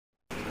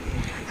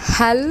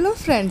Hello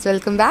friends,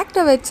 welcome back to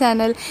our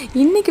channel.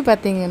 இன்னைக்கு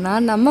பாத்தீங்கன்னா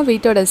நம்ம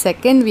வீட்டோட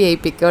செகண்ட்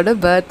விஐபிக்கோட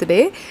பர்த்டே.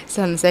 ஸோ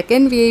அந்த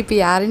செகண்ட் விஐபி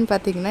யாருன்னு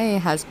பார்த்தீங்கன்னா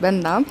என்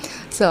ஹஸ்பண்ட் தான்.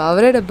 ஸோ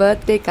அவரோட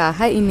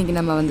பர்த்டேக்காக இன்றைக்கி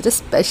நம்ம வந்துட்டு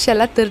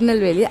ஸ்பெஷலாக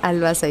திருநெல்வேலி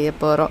அல்வா செய்ய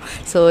போகிறோம்.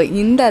 ஸோ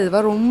இந்த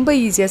அல்வா ரொம்ப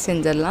ஈஸியாக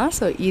செஞ்சிடலாம்.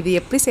 ஸோ இது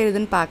எப்படி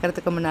செய்யுதுன்னு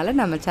பார்க்குறதுக்கு முன்னால்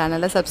நம்ம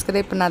சேனலை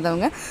சப்ஸ்கிரைப்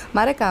பண்ணாதவங்க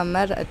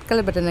மறக்காமல் ரெட்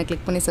கலர் பட்டனை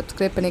கிளிக் பண்ணி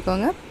சப்ஸ்கிரைப்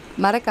பண்ணிக்கோங்க.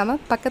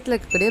 மறக்காமல் பக்கத்தில்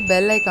இருக்கக்கூடிய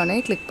பெல்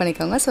ஐக்கானையும் கிளிக்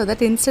பண்ணிக்கோங்க. So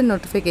that instant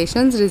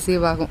notifications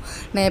receive ஆகும்.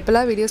 நான்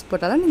எப்போல்லாம் வீடியோஸ்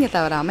போட்டாலும் நீங்கள்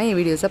தவறாமல் என்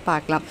வீடியோஸை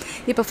பார்க்கலாம்.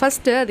 இப்போ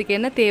ஃபஸ்ட்டு அதுக்கு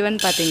என்ன தேவைன்னு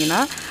பார்த்தீங்கன்னா,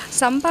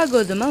 சம்பா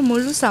கோதுமை,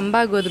 முழு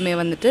சம்பா கோதுமையை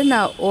வந்துட்டு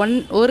நான்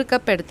ஒரு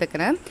கப்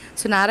எடுத்துக்கிறேன்.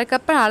 ஸோ நான் அரை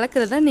கப்பை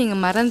அளக்கிறத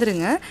நீங்கள்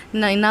மறந்துடுங்க.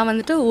 நான்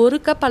வந்துட்டு ஒரு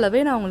கப்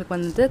அளவே நான் உங்களுக்கு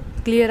வந்துட்டு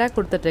கிளியராக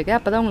கொடுத்துட்ருக்கேன்.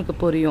 அப்போ தான் உங்களுக்கு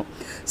புரியும்.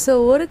 ஸோ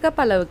ஒரு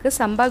கப் அளவுக்கு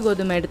சம்பா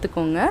கோதுமை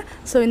எடுத்துக்கோங்க.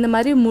 ஸோ இந்த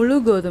மாதிரி முழு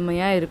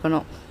கோதுமையாக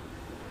இருக்கணும்.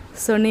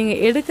 ஸோ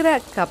நீங்கள் எடுக்கிற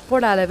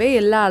கப்போட அளவே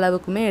எல்லா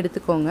அளவுக்குமே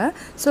எடுத்துக்கோங்க.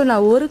 ஸோ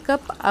நான் ஒரு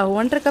கப்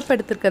 1.5 கப்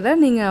எடுத்துருக்கதை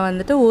நீங்கள்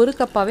வந்துட்டு ஒரு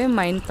கப்பாகவே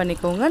மைண்ட்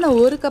பண்ணிக்கோங்க. நான்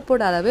ஒரு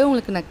கப்போட அளவே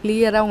உங்களுக்கு நான்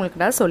கிளியராக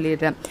உங்களுக்கு நான்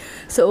சொல்லிடுறேன்.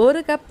 ஸோ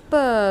ஒரு கப்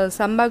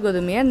சம்பா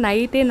கோதுமையை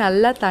நைட்டே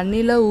நல்லா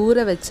தண்ணியில்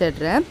ஊற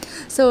வச்சிடுறேன்.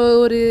 ஸோ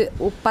ஒரு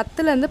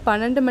 10லேருந்து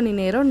 12 மணி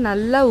நேரம்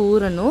நல்லா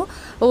ஊறணும்.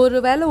 ஒரு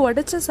வேளை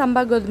உடச்ச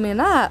சம்பா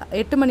கோதுமைனா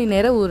 8 மணி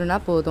நேரம் ஊறுனா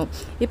போதும்.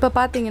 இப்போ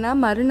பார்த்தீங்கன்னா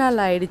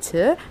மறுநாள்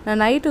ஆயிடுச்சு.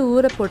 நான் நைட்டு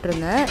ஊற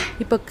போட்டிருந்தேன்.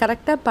 இப்போ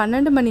கரெக்டாக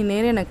 12 மணி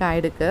நேரம் எனக்கு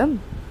ஆயிடுக்கு.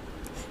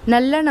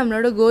 நல்லா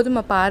நம்மளோட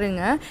கோதுமை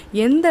பாருங்கள்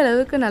எந்த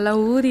அளவுக்கு நல்லா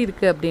ஊறி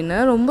இருக்குது அப்படின்னு.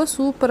 ரொம்ப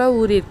சூப்பராக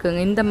ஊறி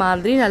இருக்குங்க. இந்த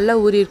மாதிரி நல்லா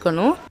ஊறி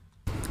இருக்கணும்.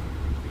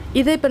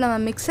 இதை இப்போ நம்ம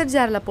மிக்சர்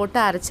ஜாரில் போட்டு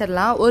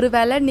அரைச்சிடலாம். ஒரு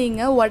வேளை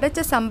நீங்கள் உடச்ச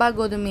சம்பா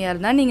கோதுமையாக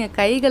இருந்தால் நீங்கள்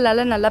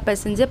கைகளால் நல்லா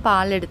பிசைஞ்சு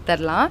பால்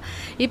எடுத்துடலாம்.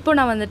 இப்போ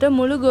நான் வந்துட்டு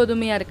முழு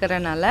கோதுமையாக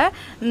இருக்கிறனால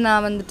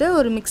நான் வந்துட்டு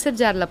ஒரு மிக்சர்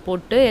ஜாரில்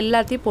போட்டு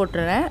எல்லாத்தையும்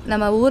போட்டுறேன்.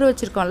 நம்ம ஊற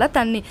வச்சுருக்கோம்ல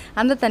தண்ணி,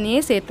 அந்த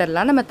தண்ணியே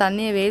சேர்த்துடலாம். நம்ம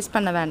தண்ணியை வேஸ்ட்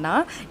பண்ண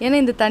வேண்டாம். ஏன்னா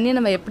இந்த தண்ணியை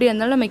நம்ம எப்படி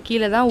இருந்தாலும் நம்ம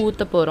கீழே தான்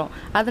ஊற்ற போகிறோம்.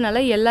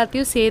 அதனால்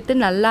எல்லாத்தையும்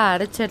சேர்த்து நல்லா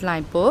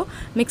அரைச்சிடலாம். இப்போது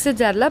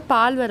மிக்சர் ஜாரில்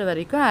பால் வர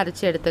வரைக்கும்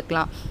அரைச்சி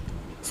எடுத்துக்கலாம்.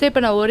 ஸோ இப்போ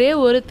நான் ஒரே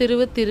ஒரு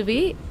திருவி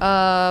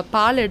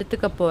பால்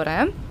எடுத்துக்க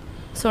போகிறேன்.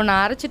 ஸோ நான்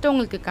அரைச்சிட்டு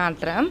உங்களுக்கு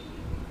காட்டுறேன்.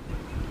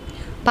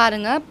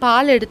 பாருங்கள்,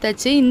 பால்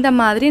எடுத்தாச்சு. இந்த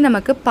மாதிரி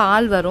நமக்கு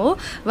பால் வரும்.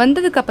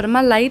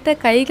 வந்ததுக்கப்புறமா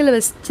லைட்டாக கைகளை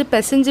வச்சு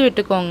பிசைஞ்சு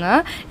விட்டுக்கோங்க.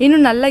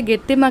 இன்னும் நல்லா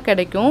கெட்டிமாக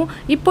கிடைக்கும்.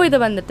 இப்போ இதை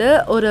வந்துட்டு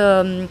ஒரு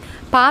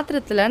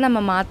பாத்திரத்தில்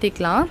நம்ம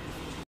மாற்றிக்கலாம்.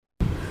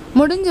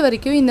 முடிஞ்ச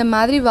வரைக்கும் இந்த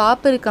மாதிரி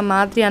வாப்பு இருக்க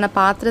மாதிரியான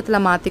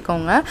பாத்திரத்தில்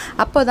மாற்றிக்கோங்க.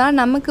 அப்போ தான்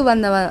நமக்கு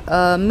வந்த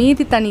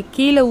மீதி தண்ணி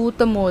கீழே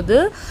ஊற்றும் போது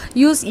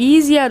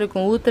ஈஸியாக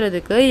இருக்கும்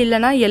ஊற்றுறதுக்கு.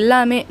 இல்லைனா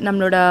எல்லாமே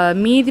நம்மளோட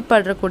மீதி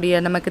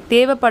படக்கூடிய நமக்கு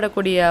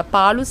தேவைப்படக்கூடிய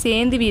பாலும்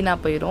சேர்ந்து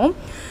வீணாக போயிடும்.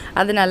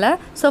 அதனால்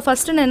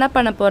ஃபஸ்ட்டு நான் என்ன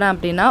பண்ண போகிறேன்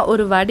அப்படின்னா,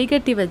 ஒரு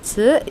வடிகட்டி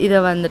வச்சு இதை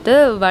வந்துட்டு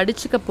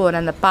வடிச்சுக்க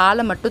போகிறேன். அந்த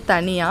பாலை மட்டும்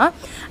தனியாக.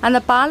 அந்த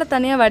பாலை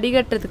தனியாக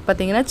வடிகட்டுறதுக்கு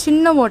பார்த்திங்கன்னா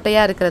சின்ன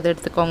ஓட்டையாக இருக்கிறது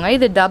எடுத்துக்கோங்க.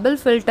 இது டபுள்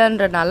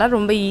ஃபில்டர்ன்றனால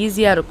ரொம்ப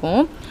ஈஸியாக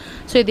இருக்கும்.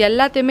 ஸோ இது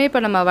எல்லாத்தையுமே இப்போ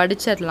நம்ம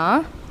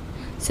வடிச்சிடலாம்.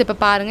 ஸோ இப்போ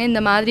பாருங்கள்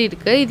இந்த மாதிரி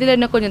இருக்குது. இதில்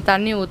இன்னும் கொஞ்சம்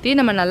தண்ணி ஊற்றி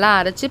நம்ம நல்லா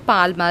அரைச்சி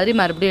பால் மாதிரி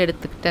மறுபடியும்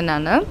எடுத்துக்கிட்டேன்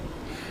நான்.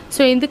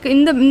 ஸோ இதுக்கு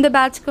இந்த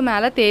பேட்சுக்கு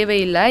மேலே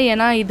தேவையில்லை.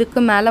 ஏன்னா இதுக்கு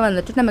மேலே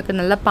வந்துட்டு நமக்கு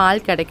நல்லா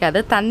பால் கிடைக்காது,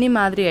 தண்ணி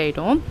மாதிரி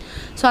ஆகிடும்.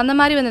 ஸோ அந்த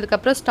மாதிரி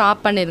வந்ததுக்கப்புறம்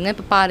ஸ்டாப் பண்ணிடுங்க.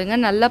 இப்போ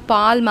பாருங்கள் நல்லா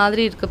பால்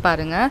மாதிரி இருக்குது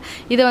பாருங்கள்.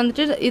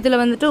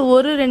 இதில் வந்துட்டு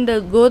 1-2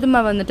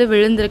 கோதுமை வந்துட்டு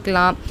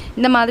விழுந்திருக்கலாம்,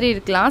 இந்த மாதிரி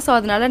இருக்கலாம். ஸோ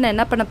அதனால் நான்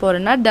என்ன பண்ண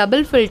போகிறேன்னா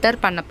டபுள்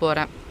ஃபில்டர் பண்ண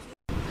போகிறேன்.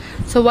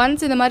 ஸோ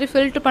ஒன்ஸ் இந்த மாதிரி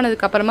ஃபில்ட்ரு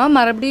பண்ணதுக்கப்புறமா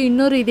மறுபடியும்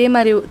இன்னொரு இதே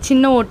மாதிரி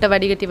சின்ன ஓட்டை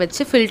வடிகட்டி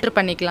வச்சு ஃபில்ட்ரு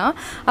பண்ணிக்கலாம்.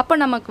 அப்போ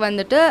நமக்கு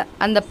வந்துட்டு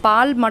அந்த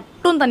பால்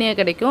மட்டும் தனியாக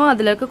கிடைக்கும்.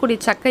 அதில் இருக்கக்கூடிய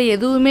சக்கை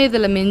எதுவுமே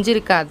இதில்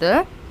மிஞ்சிருக்காது.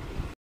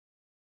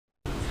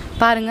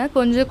 பாருங்கள்,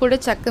 கொஞ்சம் கூட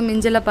சக்கை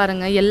மிஞ்சலை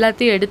பாருங்கள்.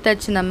 எல்லாத்தையும்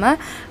எடுத்தாச்சு. நம்ம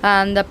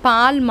அந்த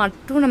பால்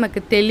மட்டும்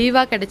நமக்கு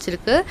தெளிவாக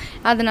கிடச்சிருக்கு.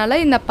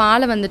 அதனால் இந்த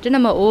பாலை வந்துட்டு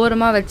நம்ம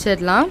ஓரமாக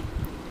வச்சிடலாம்.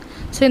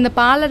 ஸோ இந்த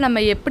பாலை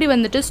நம்ம எப்படி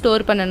வந்துட்டு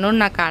ஸ்டோர்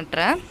பண்ணணும்னு நான்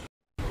காட்டுறேன்.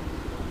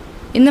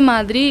 இந்த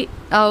மாதிரி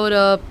ஒரு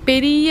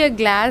பெரிய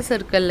கிளாஸ்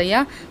இருக்குது இல்லையா,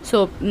 ஸோ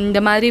இந்த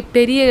மாதிரி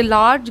பெரிய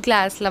லார்ஜ்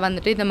கிளாஸில்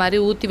வந்துட்டு இந்த மாதிரி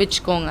ஊற்றி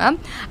வச்சுக்கோங்க.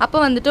 அப்போ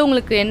வந்துட்டு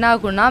உங்களுக்கு என்ன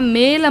ஆகும்னா,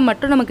 மேலே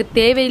மட்டும் நமக்கு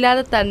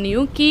தேவையில்லாத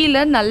தண்ணியும்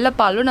கீழே நல்ல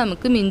பாலும்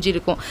நமக்கு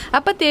மிஞ்சிருக்கும்.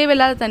 அப்போ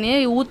தேவையில்லாத தண்ணியை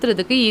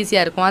ஊற்றுறதுக்கு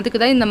ஈஸியாக இருக்கும்.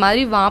 அதுக்கு தான் இந்த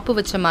மாதிரி வாப்பு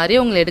வச்ச மாதிரி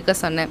உங்களை எடுக்க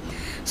சொன்னேன்.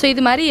 ஸோ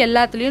இது மாதிரி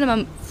எல்லாத்துலேயும்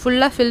நம்ம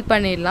ஃபுல்லாக ஃபில்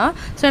பண்ணிடலாம்.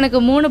 ஸோ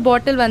எனக்கு 3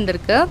 பாட்டில்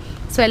வந்திருக்கு.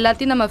 ஸோ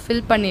எல்லாத்தையும் நம்ம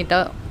ஃபில்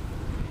பண்ணிட்டோம்.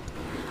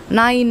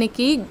 நான்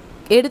இன்றைக்கி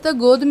எடுத்த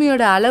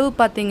கோதுமையோட அளவு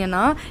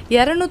பார்த்திங்கன்னா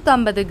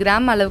 250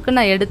 கிராம் அளவுக்கு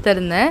நான்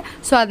எடுத்திருந்தேன்.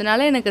 ஸோ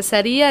அதனால் எனக்கு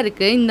சரியாக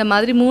இருக்குது. இந்த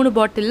மாதிரி 3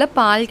 பாட்டிலில்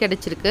பால்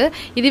கிடச்சிருக்கு.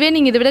 இதுவே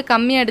நீங்கள் இதை விட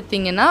கம்மியாக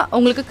எடுத்திங்கன்னா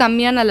உங்களுக்கு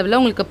கம்மியான அளவில்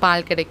உங்களுக்கு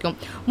பால் கிடைக்கும்.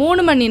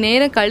 3 மணி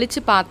நேரம்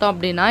கழித்து பார்த்தோம்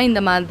அப்படின்னா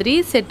இந்த மாதிரி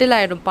செட்டில்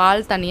ஆகிடும்.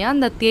 பால் தனியாக,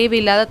 அந்த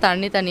தேவையில்லாத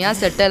தண்ணி தனியாக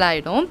செட்டில்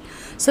ஆகிடும்.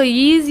 ஸோ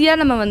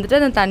ஈஸியாக நம்ம வந்துட்டு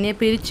அந்த தண்ணியை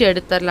பிரித்து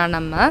எடுத்துடலாம்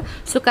நம்ம.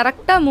 ஸோ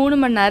கரெக்டாக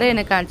 3 மணி நேரம்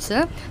எனக்கு ஆச்சு.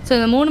 ஸோ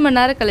இந்த 3 மணி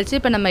நேரம் கழித்து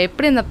இப்போ நம்ம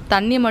எப்படி அந்த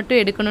தண்ணியை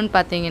மட்டும் எடுக்கணும்னு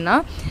பார்த்தீங்கன்னா,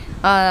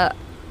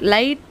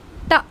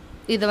 லைட்டாக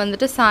இதை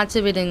வந்துட்டு சாய்ச்சி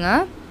விடுங்க.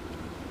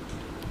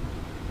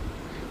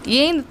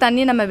 ஏன் இந்த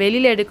தண்ணியை நம்ம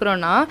வெளியில்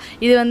எடுக்கிறோன்னா,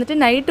 இது வந்துட்டு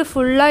நைட்டு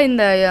ஃபுல்லாக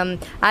இந்த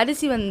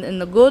அரிசி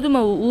இந்த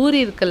கோதுமை ஊறி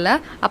இருக்குல்ல,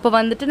 அப்போ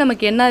வந்துட்டு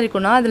நமக்கு என்ன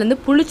இருக்குன்னா அதுலேருந்து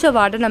புளிச்ச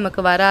வாடை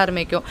நமக்கு வர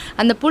ஆரம்பிக்கும்.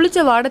 அந்த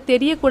புளிச்ச வாடை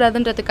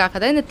தெரியக்கூடாதுன்றதுக்காக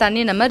தான் இந்த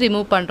தண்ணியை நம்ம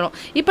ரிமூவ் பண்ணுறோம்.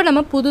 இப்போ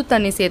நம்ம புது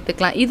தண்ணி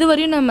சேர்த்துக்கலாம்.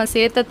 இதுவரையும் நம்ம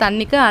சேர்த்த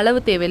தண்ணிக்கு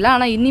அளவு தேவையில்லை,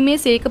 ஆனால்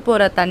இனிமேல் சேர்க்க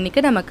போகிற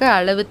தண்ணிக்கு நமக்கு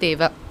அளவு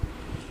தேவை.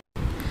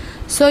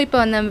 ஸோ இப்போ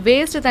அந்த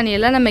வேஸ்ட்டு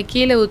தண்ணியெல்லாம் நம்ம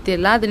கீழே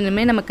ஊற்றிடலாம், அது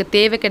இனிமேல் நமக்கு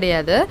தேவை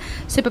கிடையாது.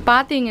 ஸோ இப்போ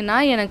பார்த்தீங்கன்னா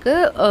எனக்கு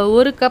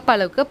 1 கப்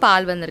அளவுக்கு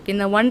பால் வந்திருக்கு.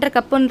 இந்த 1.5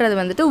 கப்புன்றது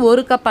வந்துட்டு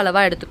 1 கப்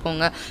அளவாக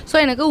எடுத்துக்கோங்க. ஸோ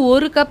எனக்கு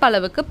 1 கப்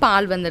அளவுக்கு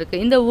பால் வந்திருக்கு.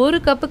 இந்த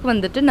 1 கப்புக்கு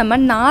வந்துட்டு நம்ம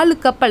 4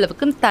 கப்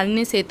அளவுக்கு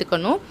தண்ணி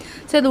சேர்த்துக்கணும்.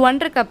 ஸோ இது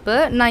 1.5 கப்பு,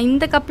 நான்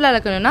இந்த கப்பில்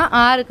அளக்கணும்னா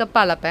 6 கப்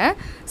அளப்பேன்.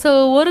 ஸோ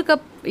 1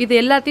 கப் இது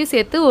எல்லாத்தையும்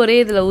சேர்த்து ஒரே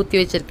இதில் ஊற்றி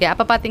வச்சுருக்கேன்.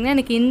 அப்போ பார்த்திங்கன்னா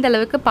எனக்கு இந்த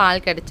அளவுக்கு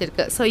பால்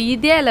கிடச்சிருக்கு. ஸோ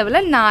இதே அளவில்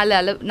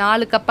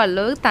 4 கப்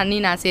அளவு தண்ணி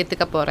நான்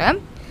சேர்த்துக்க போகிறேன்.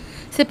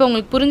 ஸோ இப்போ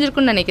உங்களுக்கு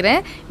புரிஞ்சிருக்குன்னு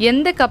நினைக்கிறேன்.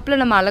 எந்த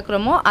கப்பில் நம்ம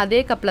அளக்குறோமோ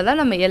அதே கப்பில்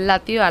தான் நம்ம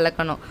எல்லாத்தையும்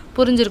அளக்கணும்.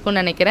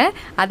 புரிஞ்சிருக்குன்னு நினைக்கிறேன்.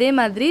 அதே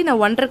மாதிரி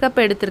நான் 1.5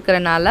 கப்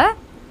எடுத்துருக்கிறனால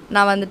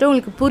நான் வந்துட்டு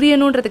உங்களுக்கு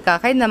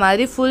புரியணுன்றதுக்காக இந்த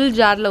மாதிரி ஃபுல்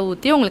ஜாரில்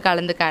ஊற்றி உங்களுக்கு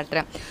அளந்து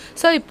காட்டுறேன்.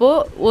 ஸோ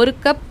இப்போது 1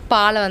 கப்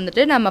பாலை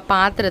வந்துட்டு நம்ம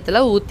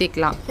பாத்திரத்தில்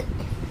ஊற்றிக்கலாம்.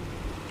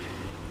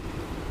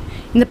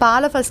 இந்த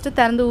பாலை ஃபஸ்ட்டு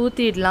திறந்து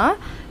ஊற்றிடலாம்.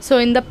 ஸோ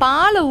இந்த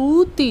பாலை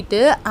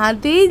ஊற்றிட்டு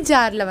அதே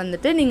ஜாரில்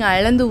வந்துட்டு நீங்கள்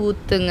அளந்து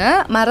ஊற்றுங்க.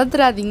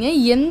 மறந்துடாதீங்க,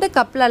 எந்த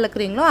கப்பில்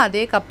அளக்குறீங்களோ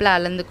அதே கப்பில்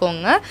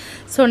அளந்துக்கோங்க.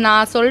 ஸோ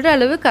நான் சொல்கிற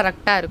அளவு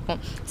கரெக்டாக இருக்கும்.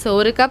 ஸோ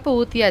 1 கப்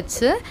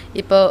ஊற்றியாச்சு.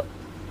 இப்போ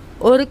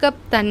 1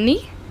 கப் தண்ணி,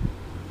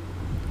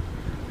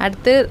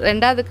 அடுத்து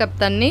 2வது கப்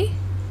தண்ணி,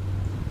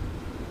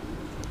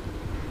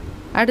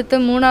 அடுத்து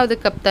 3வது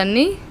கப்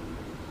தண்ணி,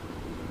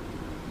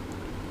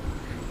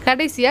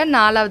 கடைசியாக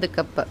 4வது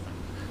கப்பு.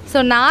 ஸோ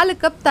 4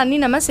 கப் தண்ணி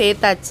நம்ம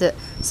சேர்த்தாச்சு.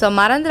 ஸோ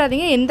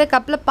மறந்துடாதீங்க, எந்த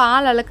கப்பில்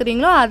பால்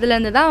அளக்குறீங்களோ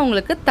அதுலேருந்து தான்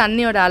உங்களுக்கு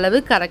தண்ணியோட அளவு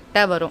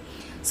கரெக்டாக வரும்.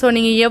 ஸோ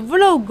நீங்கள்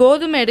எவ்வளோ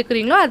கோதுமை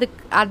எடுக்கிறீங்களோ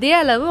அதே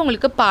அளவு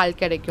உங்களுக்கு பால்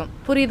கிடைக்கும்.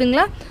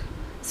 புரியுதுங்களா?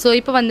 ஸோ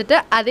இப்போ வந்துட்டு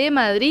அதே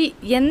மாதிரி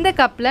எந்த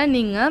கப்பில்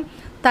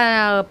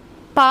நீங்கள்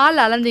பால்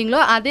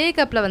அளந்தீங்களோ அதே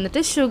கப்பில்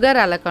வந்துட்டு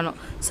சுகர் அளக்கணும்.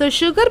 ஸோ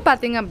சுகர்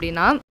பார்த்திங்க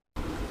அப்படின்னா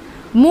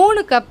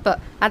 3 கப்பு,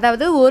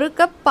 அதாவது 1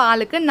 கப்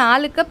பாலுக்கு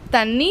 4 கப்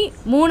தண்ணி,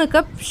 3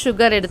 கப்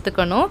சுகர்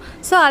எடுத்துக்கணும்.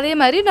 ஸோ அதே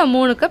மாதிரி நான்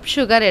 3 கப்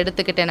சுகர்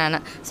எடுத்துக்கிட்டேன்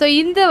நான். ஸோ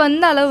இந்த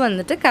அளவு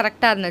வந்துட்டு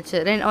கரெக்டாக இருந்துச்சு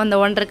அந்த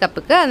 1.5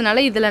 கப்புக்கு. அதனால்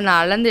இதில் நான்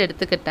அளந்து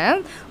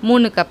எடுத்துக்கிட்டேன்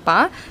 3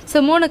 கப்பாக.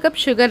 ஸோ 3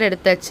 கப் சுகர்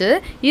எடுத்தாச்சு.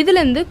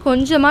 இதுலேருந்து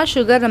கொஞ்சமாக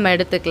சுகர் நம்ம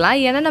எடுத்துக்கலாம்.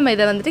 ஏன்னா நம்ம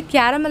இதை வந்துட்டு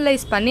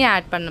கேரமலைஸ் பண்ணி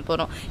ஆட் பண்ண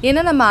போகிறோம்.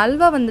 ஏன்னா நம்ம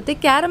அல்வா வந்துட்டு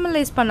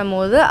கேரமலைஸ் பண்ணும்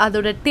போது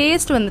அதோட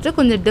டேஸ்ட் வந்துட்டு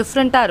கொஞ்சம்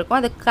டிஃப்ரெண்ட்டாக இருக்கும்.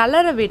 அதை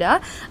கலரை விட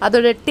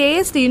அதோட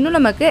டேஸ்ட் இன்னும்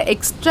நமக்கு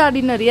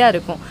எக்ஸ்ட்ராடினரியாக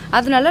இருக்கும்.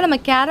 அதனால நம்ம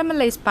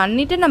கேரமலைஸ்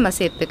பண்ணிவிட்டு நம்ம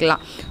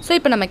சேர்த்துக்கலாம். ஸோ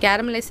இப்போ நம்ம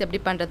கேரமலைஸ்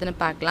எப்படி பண்ணுறதுன்னு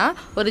பார்க்கலாம்.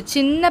 ஒரு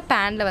சின்ன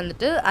பேனில்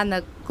வந்துட்டு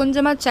அந்த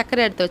கொஞ்சமாக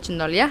சர்க்கரை எடுத்து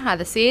வச்சுருந்தோம் இல்லையா,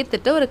 அதை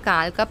சேர்த்துட்டு ஒரு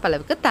 1/4 கப்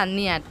அளவுக்கு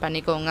தண்ணி ஆட்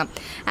பண்ணிக்கோங்க.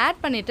 ஆட்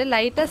பண்ணிவிட்டு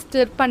லைட்டாக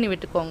ஸ்டிர் பண்ணி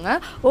விட்டுக்கோங்க.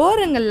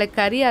 ஓரங்களில்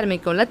கறி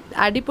ஆரம்பிக்கும்ல,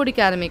 அடிப்பிடிக்க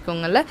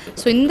ஆரம்பிக்குங்கள்ல.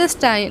 ஸோ இந்த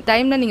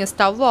டைமில் நீங்கள்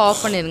ஸ்டவ்வை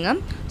ஆஃப் பண்ணிடுங்க.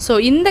 ஸோ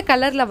இந்த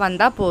கலரில்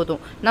வந்தால்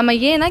போதும். நம்ம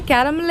ஏன்னா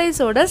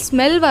கேரமலைஸோட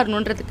ஸ்மெல்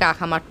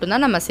வரணுன்றதுக்காக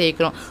மட்டும்தான் நம்ம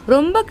சேர்க்குறோம்.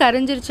 ரொம்ப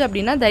கரைஞ்சிருச்சு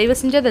அப்படின்னா தயவு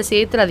செஞ்சு அதை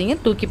சேர்த்துறாதீங்க,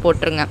 தூக்கி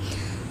போட்டுருங்க.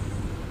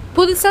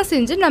 புதுசாக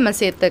செஞ்சு நம்ம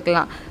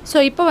சேர்த்துக்கலாம். ஸோ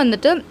இப்போ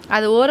வந்துட்டு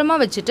அது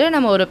ஓரமாக வச்சுட்டு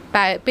நம்ம ஒரு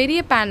பெரிய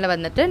பேனில்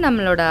வந்துட்டு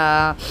நம்மளோட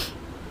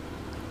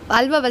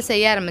அல்வாவை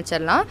செய்ய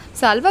ஆரம்பிச்சிடலாம்.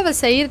 ஸோ அல்வாவை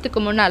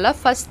செய்கிறதுக்கு முன்னால்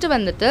ஃபஸ்ட்டு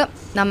வந்துட்டு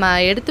நம்ம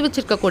எடுத்து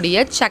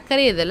வச்சுருக்கக்கூடிய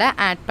சர்க்கரை இதில்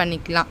ஆட்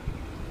பண்ணிக்கலாம்.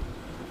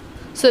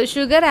 ஸோ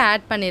சுகரை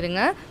ஆட்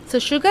பண்ணிடுங்க. ஸோ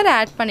சுகர்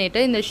ஆட்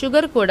பண்ணிவிட்டு இந்த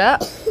சுகர் கூட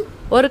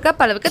 1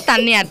 கப் அளவுக்கு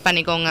தண்ணி ஆட்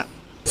பண்ணிக்கோங்க.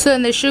 ஸோ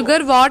இந்த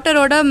சுகர்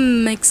வாட்டரோட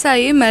மிக்ஸ்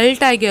ஆகி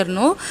மெல்ட்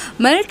ஆகிடணும்.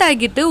 மெல்ட்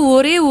ஆகிட்டு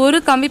ஒரே ஒரு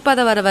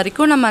கம்பிப்பதம் வர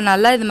வரைக்கும் நம்ம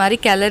நல்லா இது மாதிரி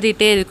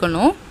கிளறிட்டே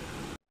இருக்கணும்.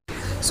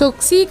 ஸோ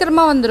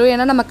சீக்கிரமாக வந்துடும்,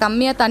 ஏன்னா நம்ம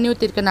கம்மியாக தண்ணி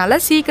ஊற்றிருக்கனால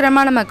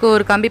சீக்கிரமாக நமக்கு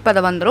ஒரு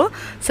கம்பிப்பதம் வந்துடும்.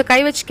 ஸோ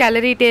கை வச்சு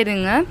கிளறிட்டே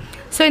இருங்க.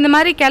 ஸோ இந்த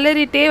மாதிரி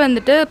கிளறிட்டே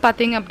வந்துட்டு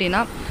பார்த்திங்க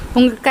அப்படின்னா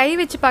உங்களுக்கு கை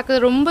வச்சு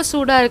பார்க்க ரொம்ப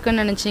சூடாக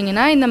இருக்குன்னு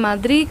நினச்சிங்கன்னா இந்த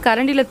மாதிரி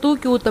கரண்டியில்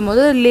தூக்கி ஊற்றும்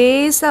போது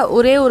லேசாக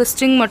ஒரே ஒரு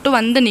ஸ்ட்ரிங் மட்டும்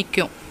வந்து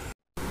நிற்கும்.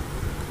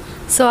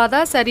 ஸோ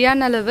அதான்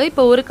சரியான அளவு.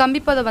 இப்போ ஒரு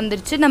கம்பிப்பதம்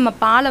வந்துடுச்சு. நம்ம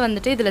பாலை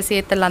வந்துட்டு இதில்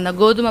சேர்த்துடலாம், அந்த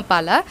கோதுமை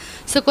பாலை.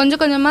 ஸோ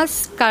கொஞ்சம்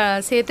கொஞ்சமாக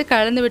சேர்த்து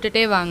கலந்து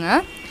விட்டுட்டே வாங்க.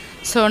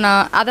 ஸோ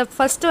நான் அதை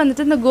ஃபஸ்ட்டு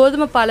வந்துட்டு இந்த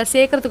கோதுமை பாலை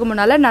சேர்க்குறதுக்கு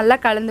முன்னால் நல்லா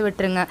கலந்து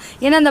விட்டுருங்க.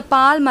 ஏன்னா அந்த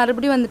பால்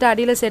மறுபடியும் வந்துட்டு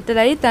அடியில்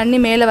செட்டில் ஆகி தண்ணி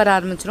மேலே வர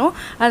ஆரம்பிச்சிடும்.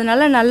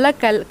 அதனால் நல்லா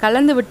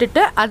கலந்து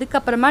விட்டுட்டு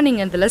அதுக்கப்புறமா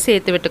நீங்கள் இதில்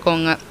சேர்த்து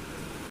விட்டுக்கோங்க.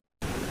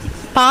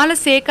 பாலை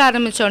சேர்க்க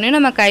ஆரம்பித்தோடனே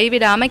நம்ம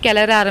கைவிடாமல்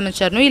கிளற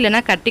ஆரம்பிச்சிடணும், இல்லைனா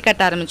கட்டி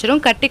கட்ட ஆரம்பிச்சிடும்.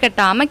 கட்டி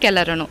கட்டாமல்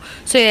கிளறணும்.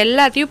 ஸோ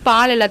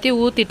பால் எல்லாத்தையும்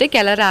ஊற்றிட்டு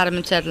கிளற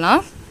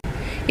ஆரம்பிச்சிடலாம்.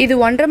 இது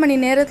 1.5 மணி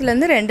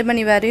நேரத்துலேருந்து 2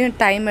 மணி வரையும்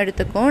டைம்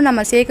எடுத்துக்கும்.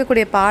 நம்ம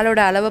சேர்க்கக்கூடிய பாலோட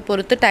அளவை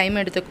பொறுத்து டைம்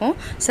எடுத்துக்கும்.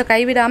 ஸோ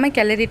கைவிடாமல்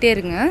கிளறிட்டே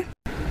இருங்க.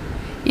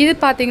 இது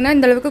பார்த்திங்கன்னா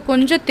இந்தளவுக்கு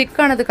கொஞ்சம்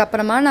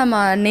திக்கானதுக்கப்புறமா நம்ம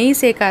நெய்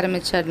சேர்க்க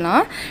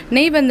ஆரம்பிச்சிடலாம்.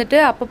 நெய் வந்துட்டு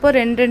அப்பப்போ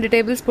 2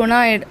 டேபிள்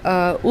ஸ்பூனாக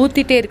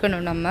ஊற்றிட்டே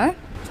இருக்கணும் நம்ம.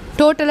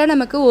 டோட்டலாக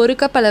நமக்கு 1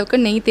 கப் அளவுக்கு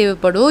நெய்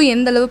தேவைப்படும்.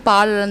 எந்த அளவு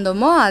பால்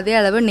இழந்தோமோ அதே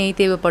அளவு நெய்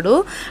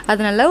தேவைப்படும்.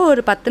 அதனால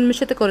ஒரு 10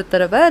 நிமிஷத்துக்கு ஒரு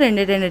தடவை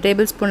 2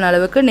 டேபிள் ஸ்பூன்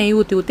அளவுக்கு நெய்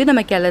ஊற்றி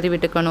நம்ம கிளறி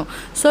விட்டுக்கணும்.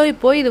 ஸோ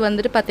இப்போது இது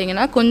வந்துட்டு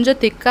பார்த்திங்கன்னா கொஞ்சம்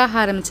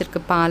திக்காக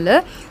ஆரம்பிச்சிருக்கு பால்.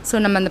 ஸோ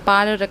நம்ம அந்த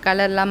பாலோட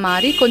கலர்லாம்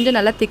மாறி கொஞ்சம்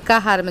நல்லா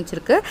திக்காக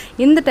ஆரம்பிச்சிருக்கு.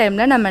 இந்த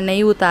டைமில் நம்ம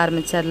நெய் ஊற்ற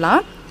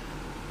ஆரம்பிச்சிடலாம்.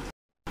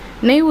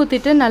 நெய்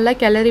ஊற்றிட்டு நல்லா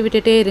கிளறி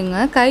விட்டுட்டே இருங்க.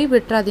 கை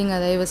விட்டுறாதீங்க,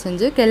 தயவு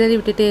செஞ்சு கிளறி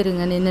விட்டுட்டே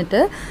இருங்க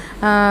நின்றுட்டு.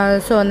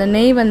 ஸோ அந்த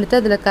நெய் வந்துட்டு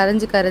அதில்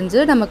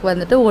கரைஞ்சி நமக்கு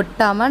வந்துட்டு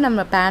ஒட்டாமல்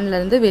நம்ம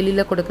பேன்லேருந்து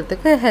வெளியில்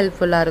கொடுக்கறதுக்கு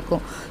ஹெல்ப்ஃபுல்லாக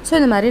இருக்கும். ஸோ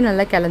இந்த மாதிரி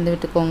நல்லா கிளந்து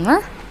விட்டுக்கோங்க.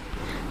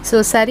 ஸோ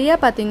சரியாக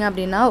பார்த்திங்க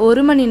அப்படின்னா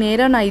 1 மணி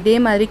நேரம் நான் இதே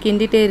மாதிரி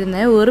கிண்டிகிட்டே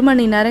இருந்தேன். 1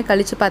 மணி நேரம்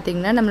கழித்து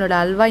பார்த்திங்கன்னா நம்மளோட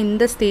அல்வா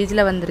இந்த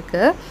ஸ்டேஜில்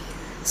வந்திருக்கு.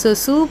 ஸோ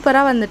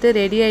சூப்பராக வந்துட்டு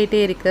ரெடி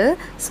ஆகிட்டே இருக்குது.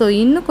 ஸோ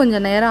இன்னும்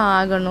கொஞ்சம் நேரம்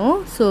ஆகணும்.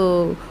 ஸோ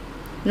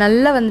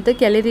நல்லா வந்துட்டு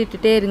கிளறி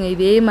விட்டுட்டே இருங்க.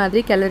 இதே மாதிரி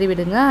கிளறி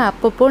விடுங்க.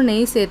 அப்பப்போ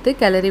நெய் சேர்த்து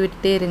கிளறி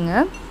விட்டுட்டே இருங்க.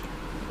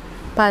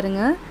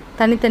 பாருங்கள்,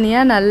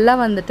 தனித்தனியாக நல்லா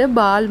வந்துட்டு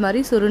பால்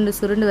மாதிரி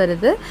சுருண்டு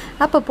வருது.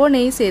 அப்பப்போ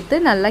நெய் சேர்த்து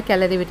நல்லா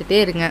கிளறி விட்டுட்டே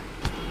இருங்க.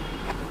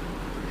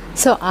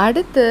 ஸோ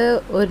அடுத்து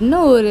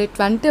இன்னும் ஒரு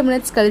 20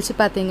 மினிட்ஸ் கழித்து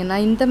பார்த்திங்கன்னா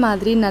இந்த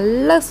மாதிரி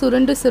நல்லா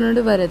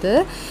சுருண்டு வருது.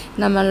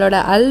 நம்மளோட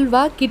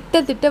அல்வா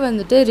கிட்டத்தட்ட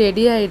வந்துட்டு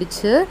ரெடி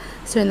ஆகிடுச்சு.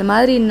 ஸோ இந்த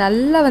மாதிரி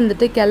நல்லா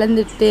வந்துட்டு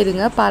கிளந்துட்டே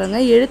இருங்க.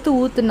 பாருங்கள், எடுத்து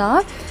ஊற்றுனா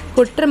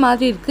கொட்டுற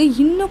மாதிரி இருக்குது.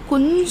 இன்னும்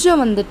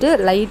கொஞ்சம் வந்துட்டு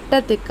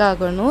லைட்டாக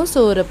திக்காகணும்.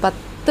 ஸோ ஒரு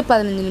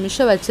 10-15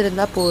 நிமிஷம்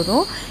வச்சுருந்தா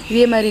போதும்.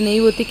 இதே மாதிரி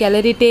நெய் ஊற்றி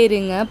கிளறிட்டே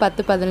இருங்க.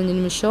 10-15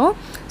 நிமிஷம்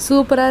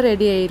சூப்பராக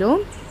ரெடி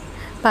ஆயிரும்.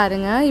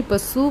 பாருங்கள், இப்போ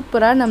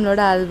சூப்பராக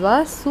நம்மளோட அல்வா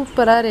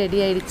சூப்பராக ரெடி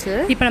ஆயிடுச்சு.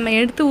 இப்போ நம்ம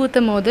எடுத்து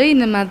ஊற்றும் போது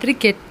இந்த மாதிரி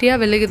கெட்டியாக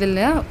விழுகுது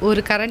இல்லை,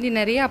 ஒரு கரண்டி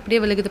நிறைய அப்படியே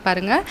விழுகுது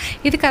பாருங்கள்.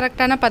 இது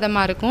கரெக்டான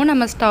பதமாக இருக்கும்.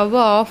 நம்ம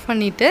ஸ்டவ்வை ஆஃப்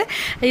பண்ணிவிட்டு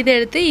இதை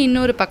எடுத்து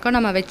இன்னொரு பக்கம்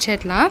நம்ம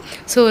வச்சிடலாம்.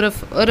 ஸோ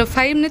ஒரு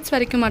 5 மினிட்ஸ்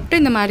வரைக்கும்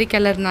மட்டும் இந்த மாதிரி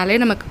கிளறினாலே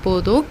நமக்கு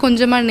போதும்.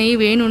 கொஞ்சமாக நெய்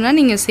வேணும்னா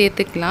நீங்கள்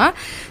சேர்த்துக்கலாம்.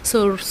 ஸோ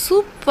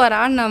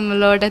சூப்பராக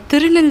நம்மளோட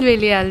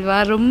திருநெல்வேலி அல்வா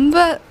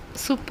ரொம்ப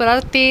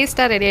சூப்பராக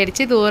டேஸ்ட்டாக ரெடி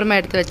ஆகிடுச்சு. இது ஓரமாக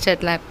எடுத்து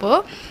வச்சிடலாம்.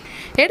 இப்போது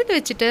எடுத்து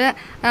வச்சுட்டு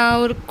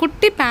ஒரு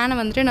குட்டி பேனை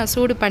வந்துட்டு நான்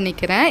சூடு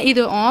பண்ணிக்கிறேன்.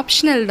 இது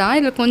ஆப்ஷனல் தான்.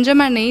 இதில்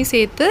கொஞ்சமாக நெய்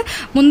சேர்த்து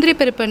முந்திரி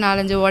பருப்பு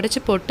 4-5 உடச்சி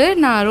போட்டு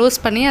நான்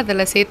ரோஸ்ட் பண்ணி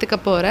அதில் சேர்த்துக்க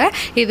போகிறேன்.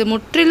 இது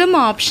முற்றிலும்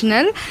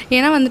ஆப்ஷனல்.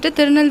 ஏன்னா வந்துட்டு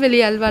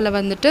திருநெல்வேலி அல்வாவில்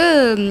வந்துட்டு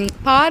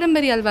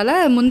பாரம்பரிய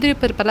அல்வாவில் முந்திரி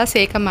பருப்பெல்லாம்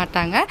சேர்க்க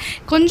மாட்டாங்க.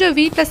 கொஞ்சம்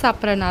வீட்டில்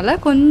சாப்பிட்றதுனால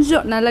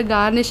கொஞ்சம் நல்லா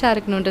கார்னிஷாக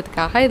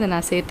இருக்கணுன்றதுக்காக இதை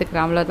நான்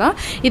சேர்த்துக்கிறேன், அவ்வளோதான்.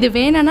 இது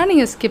வேணும்னா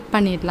நீங்கள் ஸ்கிப்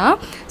பண்ணிடலாம்.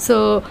 ஸோ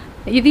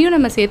இதையும்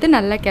நம்ம சேர்த்து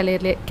நல்லா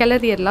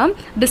கிளறிடலாம்.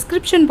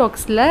 டிஸ்கிரிப்ஷன்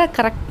பாக்ஸில்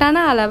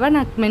கரெக்டான அளவை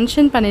நான்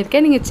மென்ஷன்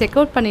பண்ணியிருக்கேன். நீங்கள் செக்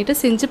அவுட் பண்ணிவிட்டு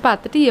செஞ்சு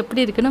பார்த்துட்டு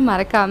எப்படி இருக்குன்னு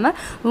மறக்காமல்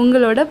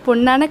உங்களோட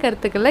பொண்ணான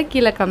கருத்துக்களை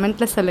கீழே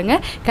கமெண்ட்டில்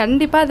சொல்லுங்கள்.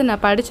 கண்டிப்பாக அதை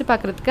நான் படித்து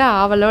பார்க்குறதுக்கு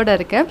ஆவலோடு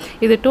இருக்கேன்.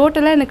 இது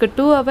டோட்டலாக எனக்கு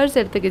 2 ஹவர்ஸ்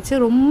எடுத்துக்கிச்சு.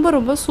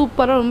 ரொம்ப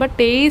சூப்பராக ரொம்ப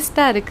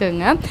டேஸ்ட்டாக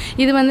இருக்குங்க.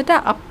 இது வந்துட்டு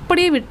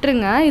அப்படியே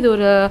விட்டுருங்க. இது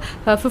ஒரு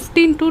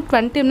 15 to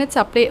 20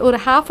 மினிட்ஸ் அப்படியே ஒரு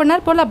 ½ அன்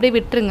ஹவர் போல் அப்படியே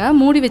விட்டுருங்க.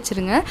 மூடி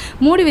வச்சுருங்க.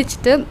 மூடி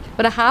வச்சுட்டு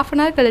ஒரு ½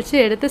 அன் ஹவர் கழித்து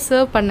எடுத்து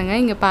சர்வ் பண்ணுங்கள்.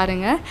 இங்கே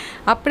பாருங்கள்,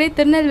 அப்படியே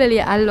திருநெல்வேலி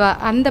அல்வா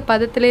அந்த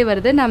பதத்திலே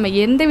வருது. நம்ம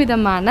எந்த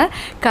விதமான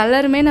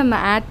கலருமே நம்ம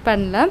ஆட்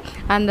பண்ணல.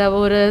 அந்த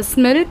ஒரு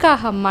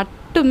ஸ்மெல்க்காக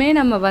மட்டுமே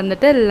நம்ம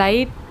வந்துட்டு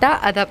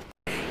லைட்டாக அதை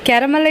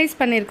கேரமலைஸ்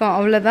பண்ணியிருக்கோம்,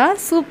 அவ்வளோதான்.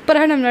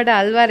 சூப்பராக நம்மளோட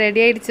அல்வா ரெடி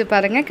ஆகிடுச்சு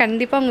பாருங்கள்.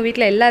 கண்டிப்பாக உங்கள்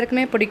வீட்டில்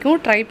எல்லாருக்குமே பிடிக்கும்.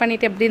 ட்ரை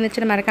பண்ணிவிட்டு எப்படி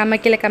இருந்துச்சுன்னு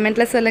மறக்காமல் கீழே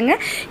கமெண்ட்டில்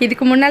சொல்லுங்கள்.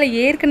 இதுக்கு முன்னால்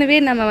ஏற்கனவே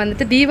நம்ம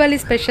வந்துட்டு தீபாவளி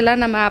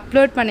ஸ்பெஷலாக நம்ம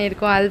அப்லோட்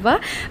பண்ணியிருக்கோம் அல்வா.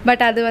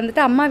 பட் அது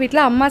வந்துட்டு அம்மா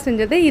வீட்டில் அம்மா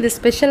செஞ்சது. இது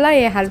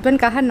ஸ்பெஷலாக என்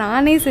ஹஸ்பண்ட்காக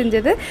நானே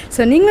செஞ்சது.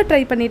 ஸோ நீங்களும்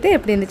ட்ரை பண்ணிவிட்டு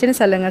எப்படி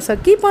இருந்துச்சுன்னு சொல்லுங்கள். So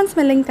keep on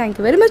smelling.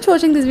 Thank you very much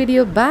வாட்சிங் திஸ்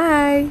வீடியோ.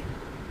 பாய்.